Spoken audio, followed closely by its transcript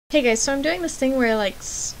Hey guys, so I'm doing this thing where I like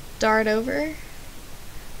start over.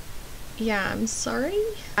 Yeah, I'm sorry.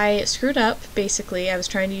 I screwed up, basically. I was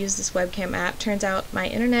trying to use this webcam app. Turns out my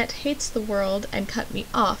internet hates the world and cut me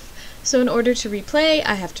off. So in order to replay,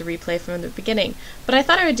 I have to replay from the beginning. But I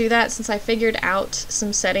thought I would do that since I figured out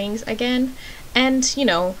some settings again. And, you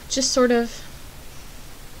know, just sort of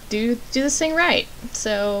do this thing right.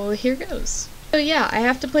 So here goes. So yeah, I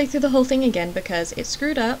have to play through the whole thing again because it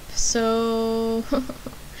screwed up, so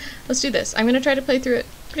let's do this. I'm going to try to play through it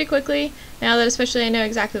pretty quickly, now that especially I know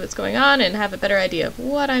exactly what's going on and have a better idea of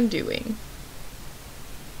what I'm doing.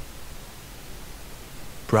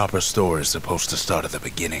 Proper story is supposed to start at the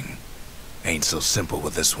beginning. Ain't so simple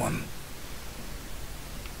with this one.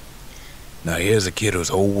 Now here's a kid whose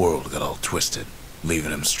whole world got all twisted,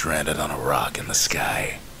 leaving him stranded on a rock in the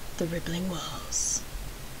sky. The rippling walls.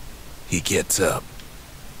 He gets up,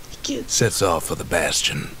 sets off for the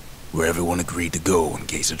Bastion, where everyone agreed to go in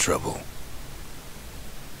case of trouble.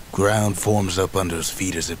 Ground forms up under his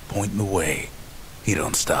feet as if pointing the way. He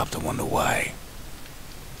don't stop to wonder why.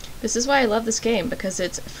 This is why I love this game, because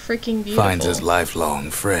it's freaking beautiful. Finds his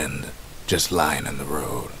lifelong friend just lying in the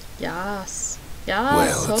road. Yes. Yes,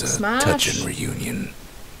 well, Hulk it's a smash. touching reunion.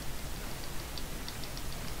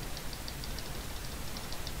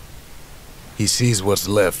 He sees what's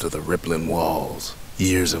left of the rippling walls,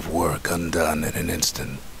 years of work undone in an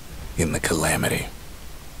instant, in the calamity.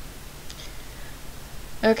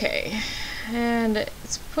 Okay, and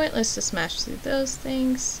it's pointless to smash through those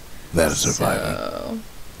things. That is surviving. So,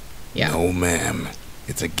 yeah. No, ma'am.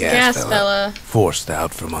 It's a gas fella, forced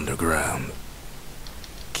out from underground.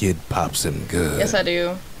 Kid pops him good. Yes, I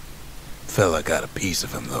do. Fella got a piece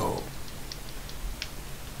of him, though.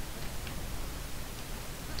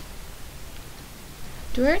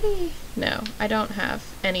 Do I already? No, I don't have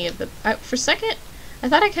any of the... for a second, I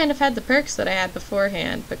thought I kind of had the perks that I had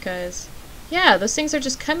beforehand, because... yeah, those things are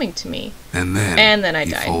just coming to me. And then I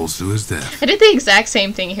he died. falls to his death. I did the exact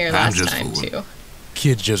same thing here last time, fooling. too.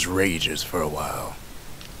 Kid just rages for a while.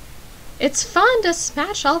 It's fun to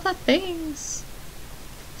smash all the things.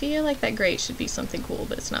 I feel like that grate should be something cool,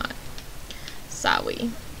 but it's not.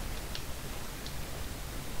 Sorry.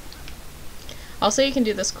 Also, you can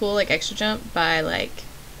do this cool, like, extra jump by, like,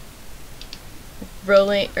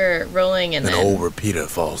 rolling and then... An old repeater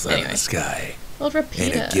falls out of the sky. Old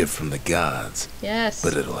repeater. Ain't a gift from the gods. Yes.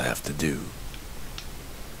 But it'll have to do.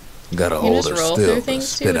 Gotta You hold just her roll still through to things,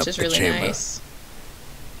 too, spin which up is the really chamber. nice.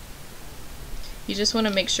 You just want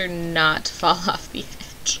to make sure not to fall off the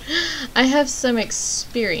edge. I have some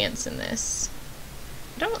experience in this.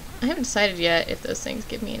 I haven't decided yet if those things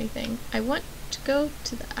give me anything. I want to go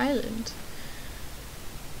to the island.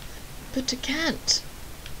 But I can't.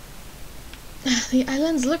 The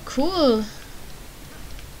islands look cool.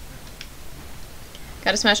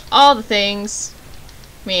 Gotta smash all the things.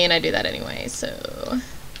 I mean, I do that anyway, so...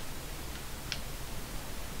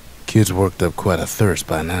 Kid's worked up quite a thirst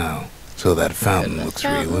by now, so that fountain looks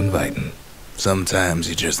real inviting. Sometimes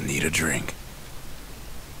you just need a drink.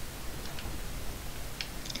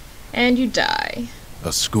 And you die.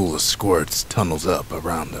 A school of squirts tunnels up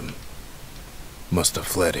around him. Must have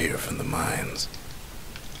fled here from the mines.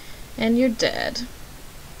 And you're dead.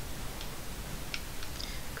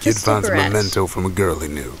 Kid finds a memento from a girl he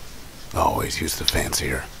knew. Always used to fancy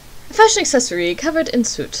her. A fashion accessory covered in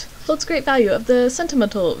soot. Holds great value of the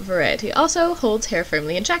sentimental variety. Also holds hair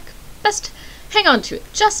firmly in check. Best hang on to it,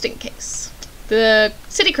 just in case. The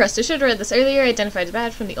city crest, I should have read this earlier, identified as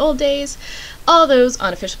bad from the old days. All those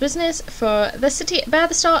on official business for the city bear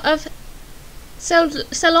the star of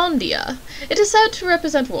Celondia. It is said to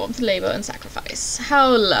represent warmth, labor, and sacrifice. How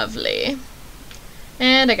lovely.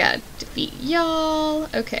 And I gotta defeat y'all.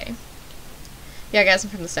 Okay. Yeah, guys, I'm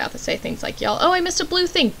from the south. I say things like y'all. Oh, I missed a blue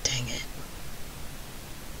thing. Dang it.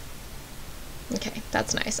 Okay,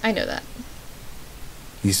 that's nice. I know that.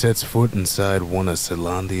 He sets foot inside one of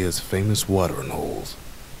Celondia's famous watering holes.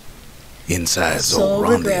 Inside's old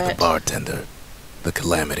Rondi, the bartender. The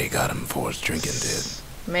calamity got him before his drinking did.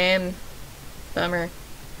 Man. Bummer.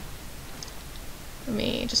 Let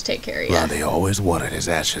me just take care of you. Rondi always wanted his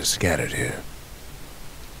ashes scattered here.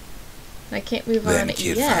 I can't move on it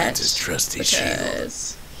Kid yet. Finds his trusty shield.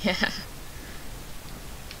 Yeah.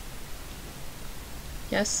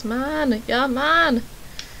 Yes, man. Yeah, man.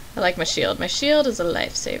 I like my shield. My shield is a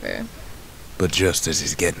lifesaver. But just as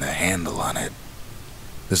he's getting a handle on it,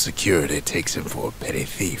 the security takes him for a petty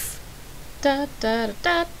thief. Da da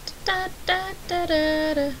da da da da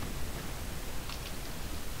da da.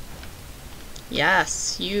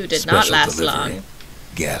 Yes, you did not last long.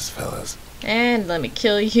 Gas fellas. And let me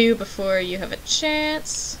kill you before you have a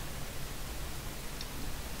chance.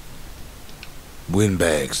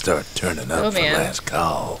 Windbags start turning up Oh, for man. last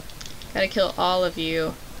call. Gotta kill all of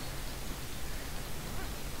you.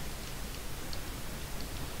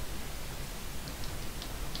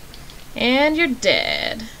 And you're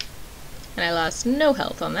dead. And I lost no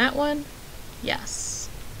health on that one. Yes.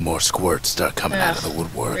 More squirts start coming out of the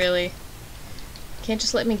woodwork. Really? Can't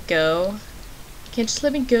just let me go? Can't just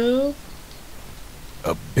let me go?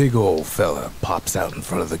 A big old fella pops out in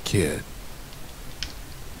front of the kid.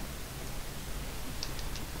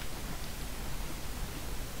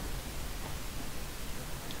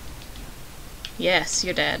 Yes,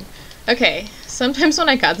 you're dead. Okay, sometimes when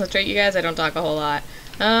I concentrate, you guys, I don't talk a whole lot.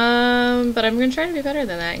 But I'm gonna try to be better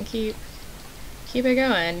than that and keep it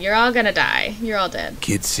going. You're all gonna die. You're all dead.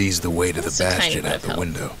 Kid sees the way to the bastion out the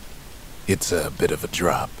window. It's a bit of a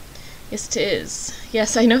drop. Yes, it is.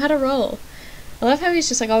 Yes, I know how to roll. I love how he's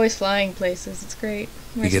just like always flying places. It's great.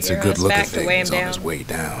 He gets a good look at things on his way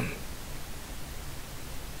down.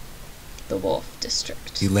 The Wolf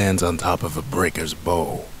District. He lands on top of a breaker's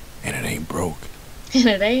bow, and it ain't broke. And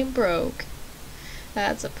it ain't broke.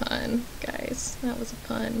 That's a pun, guys. That was a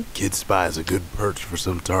pun. Kid spies a good perch for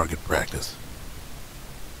some target practice.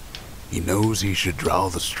 He knows he should draw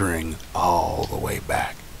the string all the way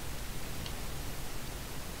back.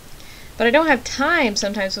 But I don't have time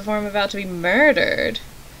sometimes before I'm about to be murdered.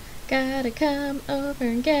 Gotta come over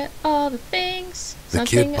and get all the things. The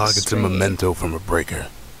kid pockets a memento from a breaker.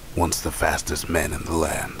 Once the fastest men in the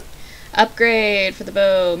land. Upgrade for the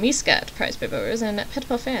bow. Miskat, prized by bowers and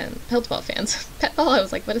Peltball fans. Petball, I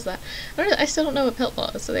was like, what is that? I still don't know what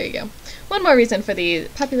Peltball is, so there you go. One more reason for the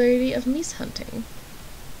popularity of meese hunting.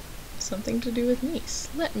 Something to do with meese.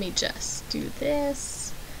 Let me just do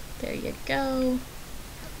this. There you go.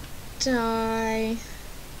 Die.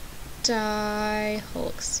 Die.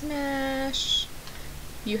 Hulk smash.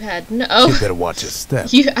 You had no... You better watch his step.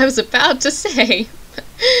 I was about to say...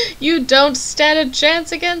 You don't stand a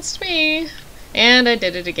chance against me. And I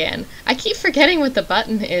did it again. I keep forgetting what the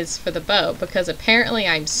button is for the bow, because apparently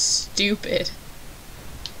I'm stupid.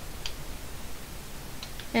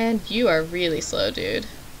 And you are really slow, dude.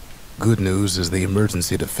 Good news is the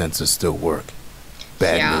emergency defenses still work.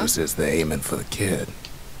 Bad news is they're aiming for the kid.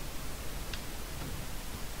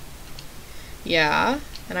 Yeah,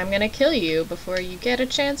 and I'm gonna kill you before you get a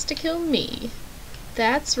chance to kill me.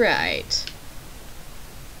 That's right.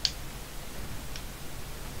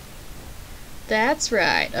 That's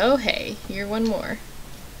right. Oh, hey, you're one more.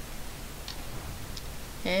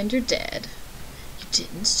 And you're dead. You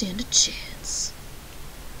didn't stand a chance.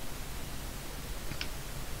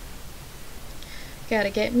 Gotta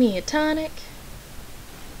get me a tonic.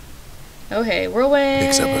 Oh, hey, whirlwind.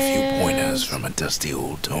 Picks up a few pointers from a dusty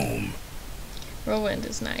old tome. Whirlwind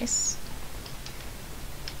is nice.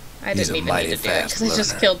 I didn't even need to do it because I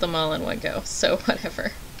just killed them all in one go. So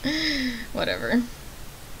whatever. Whatever.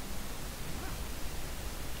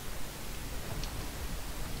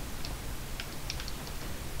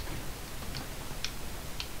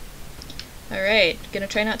 Alright, gonna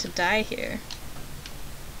try not to die here.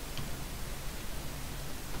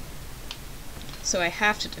 So I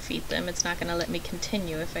have to defeat them. It's not gonna let me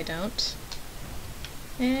continue if I don't.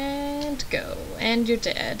 And go. And you're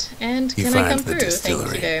dead. And can I come through?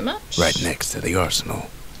 Thank you very much. Right next to the arsenal.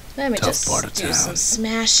 Let me just do some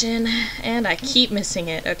smashing. And I keep missing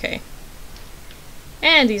it. Okay.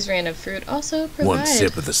 And these random fruit also provide one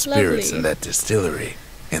sip of the spirits in that distillery,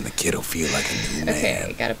 and the kid'll feel like a new man.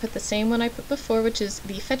 Okay, gotta put the same one I put before, which is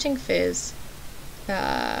the Fetching Fizz.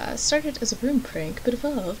 Started as a room prank, but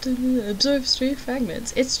evolved and absorbed stray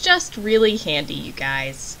fragments. It's just really handy, you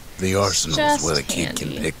guys. The arsenal's where the kid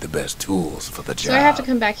can pick the best tools for the job. So I have to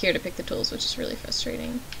come back here to pick the tools, which is really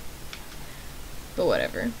frustrating. But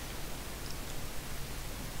whatever.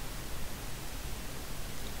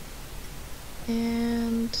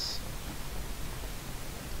 And...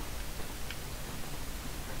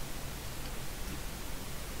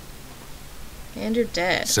 and you're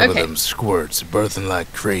dead. Some of them squirts birthing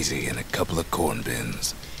like crazy in a couple of corn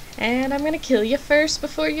bins. And I'm gonna kill you first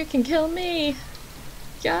before you can kill me.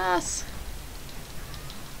 Yes.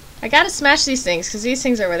 I gotta smash these things, because these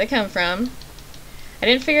things are where they come from. I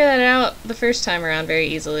didn't figure that out the first time around very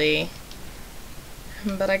easily.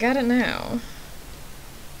 But I got it now.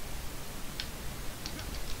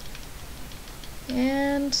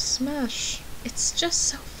 And smash. It's just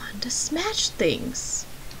so fun to smash things.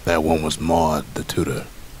 That one was Maud, the tutor.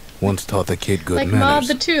 Once taught the kid good manners. Like Maud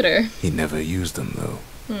the tutor. He never used them, though.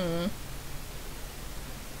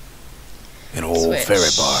 An old ferry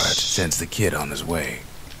barge sends the kid on his way.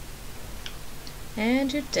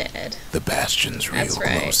 And you're dead. The Bastion's real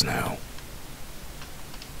close now.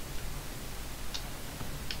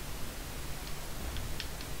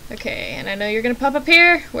 Okay, and I know you're gonna pop up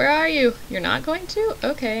here. Where are you? You're not going to?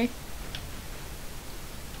 Okay.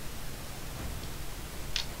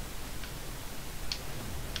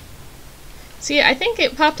 See, I think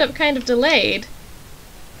it popped up kind of delayed.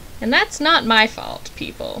 And that's not my fault,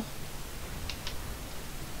 people.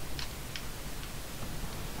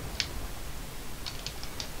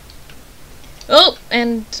 Oh,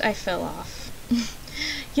 and I fell off.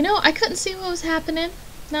 You know, I couldn't see what was happening.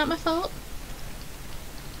 Not my fault.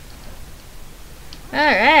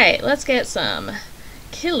 Alright, let's get some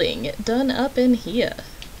killing done up in here.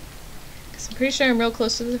 Cause I'm pretty sure I'm real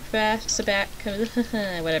close to the back,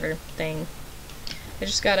 whatever thing. I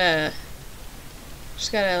just gotta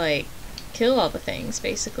like kill all the things,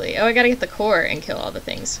 basically. Oh, I gotta get the core and kill all the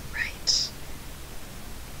things. Right.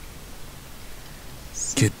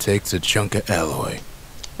 Kid takes a chunk of alloy.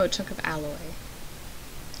 Oh, a chunk of alloy.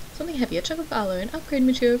 Something heavy, a chunk of alloy, an upgrade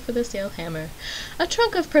material for the steel hammer. A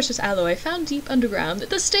trunk of precious alloy found deep underground.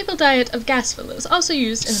 The staple diet of gas fillers, also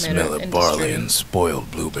used in the manner of industry. Smell of barley and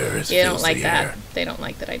spoiled blueberries. They don't like that. They don't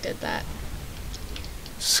like that I did that.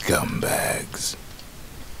 Scumbags.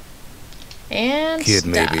 And Kid die,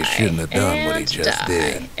 maybe shouldn't have done what he just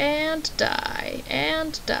did. And die,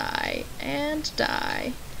 and die, and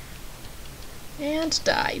die, and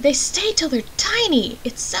die. They stay till they're tiny.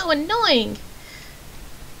 It's so annoying.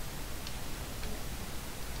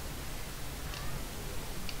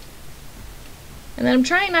 And then I'm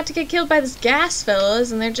trying not to get killed by this gas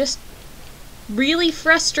fellas, and they're just really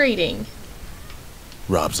frustrating.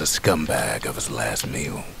 Robs a scumbag of his last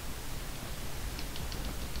meal.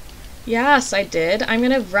 Yes, I did. I'm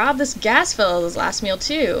gonna rob this gas fellow of his last meal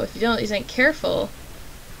too, if you ain't careful.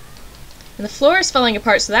 And the floor is falling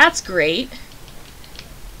apart, so that's great.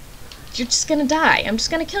 You're just gonna die. I'm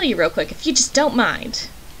just gonna kill you real quick, if you just don't mind.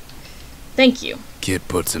 Thank you. Kid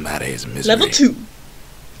puts him out of his misery. Level 2.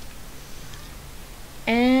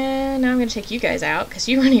 And now I'm gonna take you guys out, because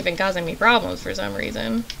you weren't even causing me problems for some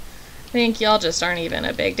reason. I think y'all just aren't even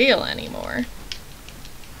a big deal anymore.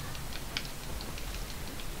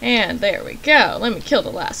 And there we go. Let me kill the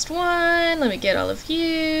last one. Let me get all of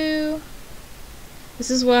you. This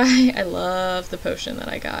is why I love the potion that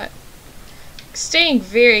I got. Staying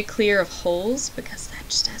very clear of holes, because that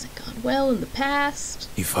just hasn't gone well in the past.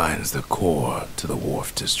 He finds the core to the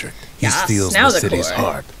wharf district. He Yes, steals now the the city's core.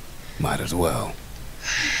 heart. Might as well.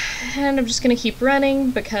 And I'm just gonna keep running,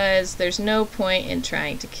 because there's no point in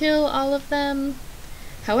trying to kill all of them.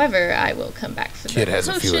 However, I will come back for the Kid has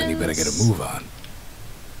potions. a feeling you better get a move on.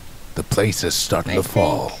 The place is starting to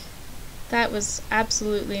fall. That was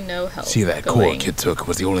absolutely no help. See, that core Kid took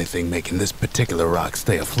was the only thing making this particular rock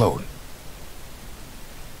stay afloat.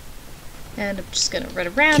 And I'm just gonna run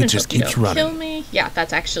around Kid and just hope you keeps don't running. kill me. Yeah,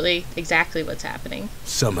 that's actually exactly what's happening.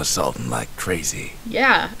 Somersaulting like crazy.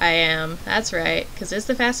 Yeah, I am. That's right, because it's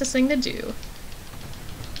the fastest thing to do.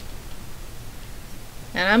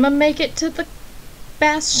 And I'm gonna make it to the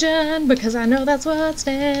Bastion, because I know that's what's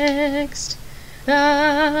next.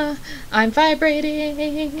 Ah, I'm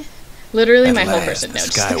vibrating. Literally, At my whole last, person the knows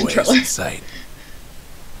the skyway's controller. in sight.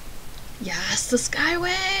 Yes, the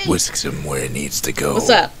Skyway! Whisks him where he needs to go. What's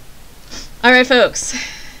up? Alright, folks.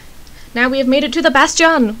 Now we have made it to the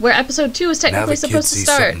Bastion, where episode 2 is Now technically the kid supposed to sees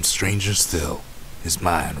start. something stranger still. His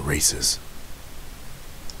mind races.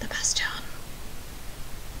 The Bastion.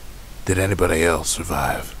 Did anybody else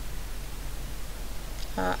survive?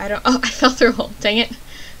 I don't. Oh, I fell through a hole. Dang it.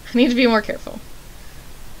 I need to be more careful.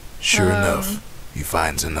 Sure enough, he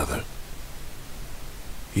finds another.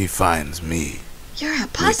 He finds me. You're a We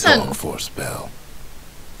person. talk for a spell.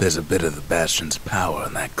 There's a bit of the Bastion's power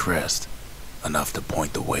in that crest. Enough to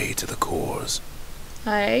point the way to the cores.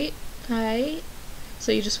 Hi.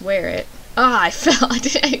 So you just wear it. Ah, I fell.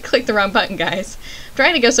 I clicked the wrong button, guys. I'm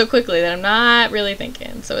trying to go so quickly that I'm not really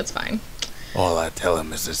thinking, so it's fine. All I tell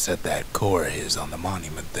him is to set that core of his on the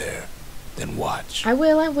monument there. Then watch. I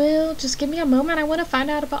will. Just give me a moment. I want to find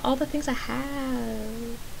out about all the things I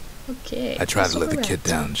have. Okay. I try to let the Silver kid rat.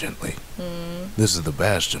 down gently. This is the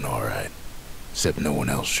Bastion, alright. Except no one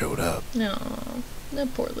else showed up. No, the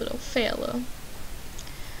poor little fellow.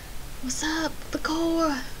 What's up, the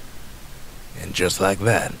core? And just like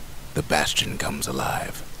that, the Bastion comes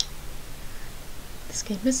alive. This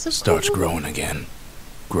game is so Starts cool. growing again.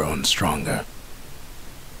 Growing stronger.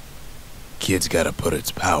 Kid's gotta put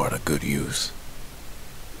its power to good use.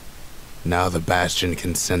 Now the Bastion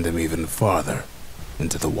can send him even farther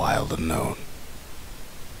into the wild unknown.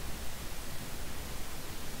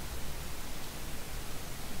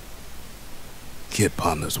 Kid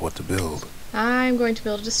ponders what to build. I'm going to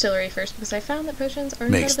build a distillery first because I found that potions are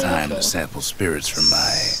Makes incredibly time to helpful. sample spirits from my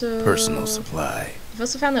So, personal supply. If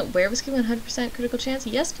also found that werewolves give 100% critical chance.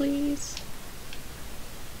 Yes, please.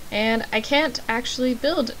 And I can't actually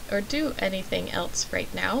build or do anything else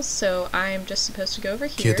right now, so I'm just supposed to go over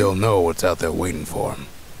here. Kid don't know what's out there waiting for him.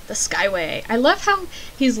 The Skyway. I love how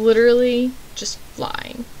he's literally just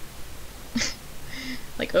flying.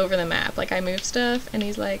 Like over the map. Like I move stuff and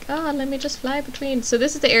he's like, oh, let me just fly between. So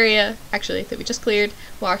this is the area, actually, that we just cleared.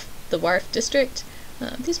 The Wharf District.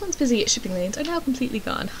 These ones busy shipping lanes are now completely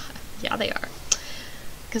gone. Yeah, they are.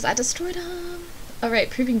 Because I destroyed them. Alright,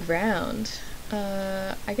 proving ground.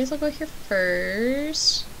 I guess I'll go here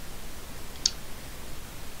first.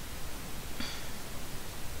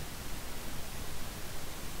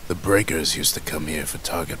 The breakers used to come here for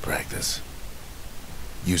target practice.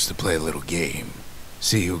 Used to play a little game.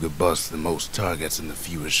 See who could bust the most targets in the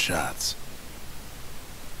fewest shots.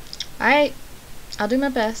 Alright, I'll do my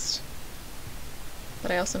best. But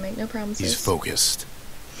I also make no promises. He's focused.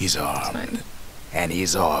 He's armed. And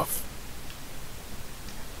he's off.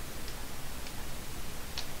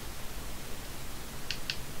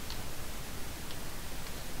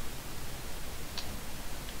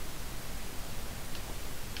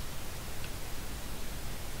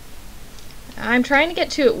 I'm trying to get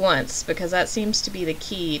two at once because that seems to be the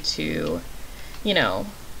key to, you know,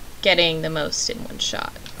 getting the most in one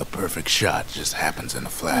shot. A perfect shot just happens in a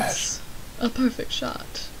flash. That's a perfect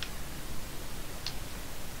shot.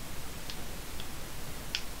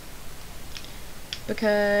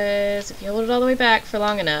 Because if you hold it all the way back for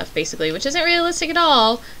long enough, basically, which isn't realistic at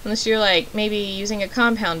all, unless you're like maybe using a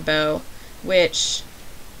compound bow, which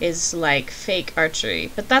is like fake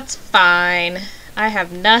archery, but that's fine. I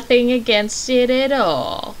have nothing against it at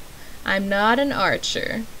all. I'm not an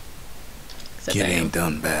archer. Kid ain't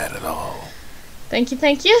done bad at all. Thank you,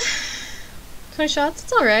 thank you. 20 shots,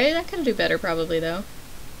 it's alright. I could do better probably, though.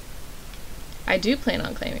 I do plan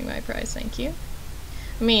on claiming my prize, thank you.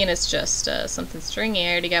 I mean, it's just something stringy.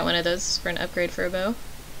 I already got one of those for an upgrade for a bow.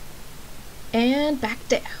 And back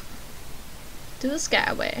down to the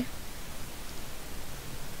Skyway.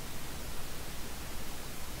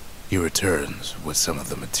 He returns with some of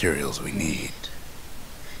the materials we need.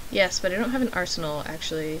 Yes, but I don't have an arsenal,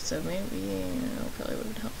 actually, so maybe, probably would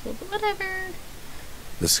have been helpful, but whatever.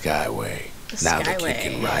 The Skyway. Now the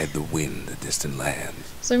kid can ride the wind to distant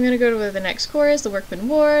lands. So I'm gonna go to where the next core is, the Workman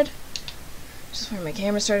Ward. Just where my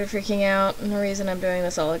camera started freaking out, and the reason I'm doing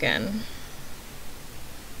this all again.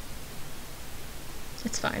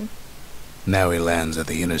 It's fine. Now he lands at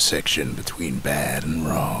the intersection between bad and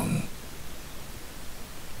wrong.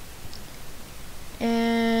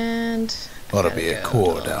 And ought to be a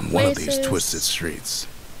core down one of these twisted streets.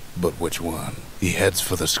 But which one? He heads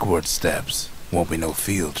for the squirt steps. Won't be no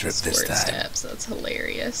field trip this time. Steps, that's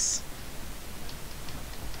hilarious.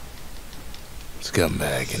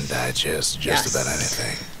 Scumbag can digest just about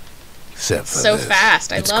anything. Except for so this.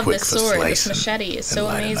 fast. I It's love quick this for sword. This slicing machete is so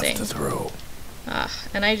and light amazing. enough to throw.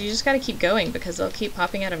 And you just gotta keep going because they'll keep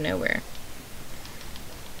popping out of nowhere.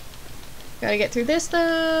 Gotta get through this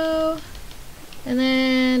though. And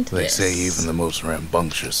then to They this. say even the most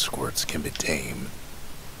rambunctious squirts can be tamed.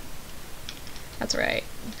 That's right.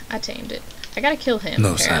 I tamed it. I gotta kill him,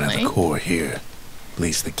 No apparently. sign of the core here. At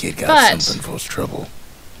least the kid got something for his trouble.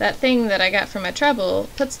 That thing that I got for my trouble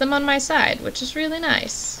puts them on my side, which is really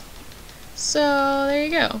nice. So, there you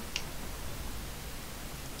go.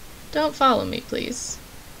 Don't follow me, please.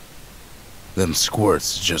 Them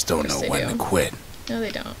squirts just don't know when to quit. No, they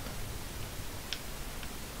don't.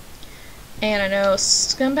 And I know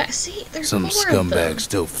scumbag. See, there's some more of them. scumbag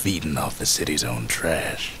still feeding off the city's own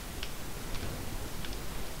trash.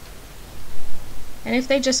 And if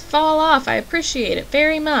they just fall off, I appreciate it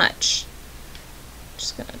very much.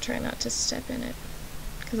 Just gonna try not to step in it,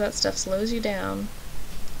 because that stuff slows you down.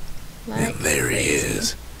 Like and there crazy. He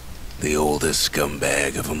is, the oldest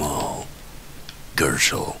scumbag of them all,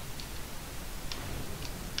 Gershel.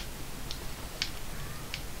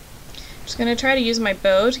 Just gonna try to use my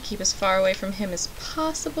bow to keep as far away from him as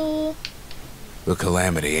possible. The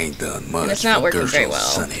Calamity ain't done much. And it's not for working Gershel's very well.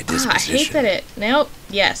 Sunny disposition. I hate that it. Nope.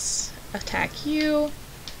 Yes. Attack you.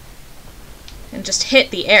 And just hit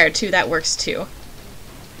the air too. That works too.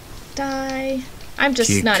 Die. I'm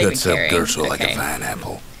just not even caring. He cuts up Gershel like a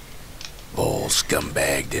pineapple. Old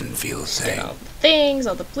scumbag didn't feel a thing. All the things,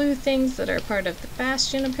 all the blue things that are part of the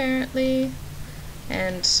Bastion apparently.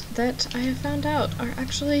 And that I have found out are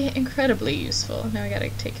actually incredibly useful. Now I gotta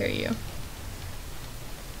take care of you.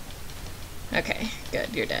 Okay,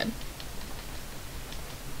 good, you're dead.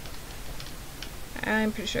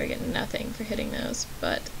 I'm pretty sure I get nothing for hitting those,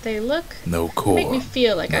 but they look no core, make me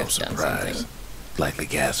feel like no I've surprise. done something. Likely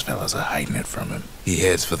gas fellas are hiding it from him. He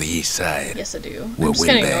heads for the east side. Yes, I do. Where I'm just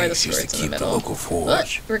gonna ignore the windbags used to squirts in the keep the middle. local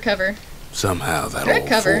forge. Oh, recover. Somehow that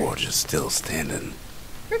Recover. old forge is still standing.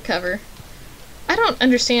 Recover. I don't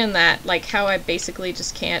understand that, like how I basically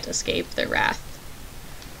just can't escape their wrath.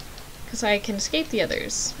 Because I can escape the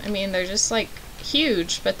others. I mean, they're just like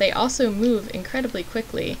huge, but they also move incredibly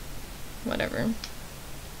quickly. Whatever.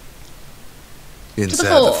 Inside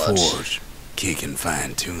the forge, Key can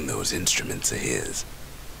fine-tune those instruments of his.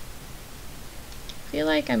 I feel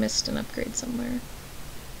like I missed an upgrade somewhere.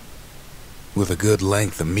 With a good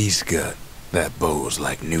length of meat gut, that bow's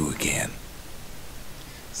like new again.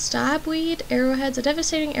 Stabweed arrowheads, a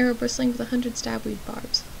devastating arrow bristling with 100 stabweed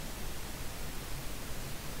barbs.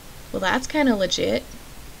 Well, that's kind of legit.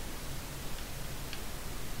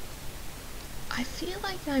 I feel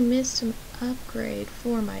like I missed an upgrade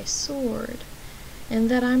for my sword, and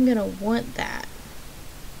that I'm gonna want that.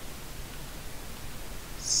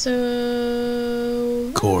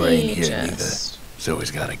 So Core ain't here neither, so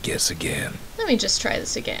he's gotta guess again. Let me just try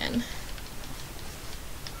this again.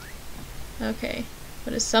 Okay,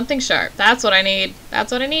 what is something sharp? That's what I need.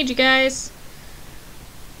 That's what I need, you guys.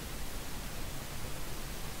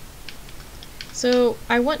 So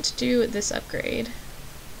I want to do this upgrade.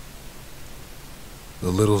 The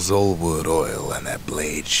little Zolwood oil and that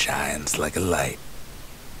blade shines like a light.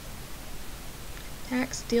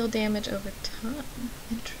 Attacks deal damage over time.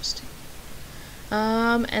 Interesting.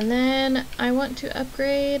 And then I want to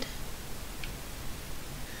upgrade.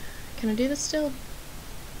 Can I do this still?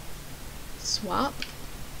 Swap.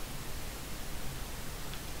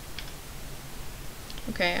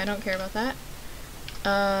 Okay, I don't care about that.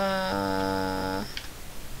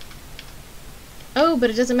 Oh, but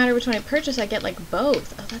it doesn't matter which one I purchase, I get like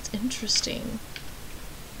both. Oh, that's interesting.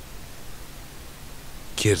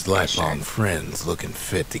 Kid's lifelong friends looking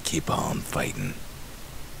fit to keep on fighting.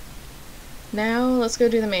 Now let's go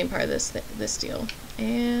do the main part of this deal.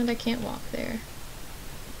 And I can't walk there.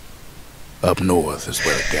 Up north is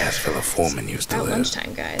where the gas fella foreman used to live,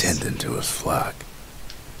 lunchtime, guys. tending to his flock.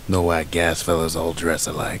 Know why gas fellas all dress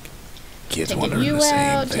alike? Kids wondering the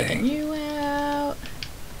same thing. Taking you out.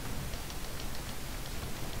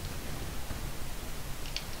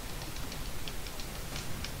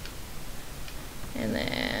 And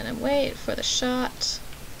then I'm waiting for the shot.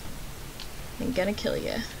 I'm gonna kill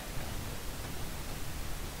you.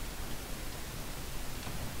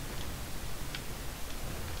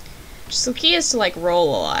 So key is to like roll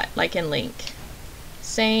a lot, like in Link.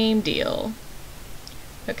 Same deal.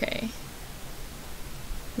 Okay.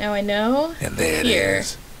 Now I know. And there here, it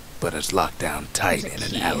is. But it's locked down tight in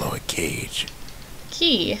key. an alloy cage.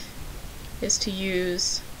 Key is to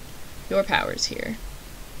use your powers here.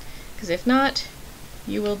 Because if not,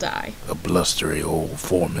 you will die. A blustery old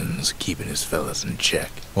foreman's keeping his fellas in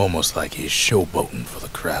check. Almost like he's showboating for the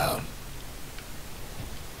crowd.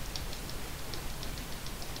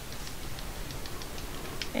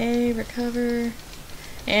 A, recover,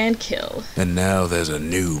 and kill. And now there's a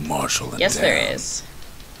new marshal in Yes, town. there is.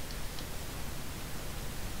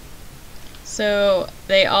 So,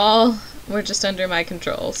 they all were just under my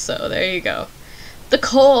control, so there you go. The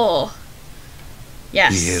coal!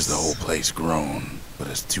 Yes. He hears the whole place groan, but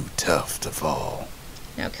it's too tough to fall.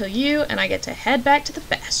 Now kill you, and I get to head back to the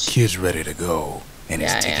Bastion. Kid's ready to go, and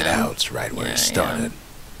his ticket out's right where Yeah, it started.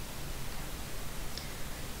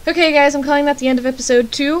 Okay, guys, I'm calling that the end of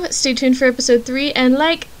episode 2. Stay tuned for episode 3, and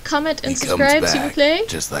like, comment, and subscribe, s'il vous plaît.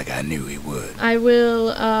 Just like I knew he would. I will,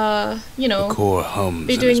 you know, the core hums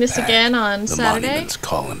be doing this again on the Saturday. Monument's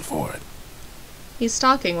calling for it. He's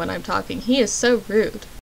talking when I'm talking. He is so rude.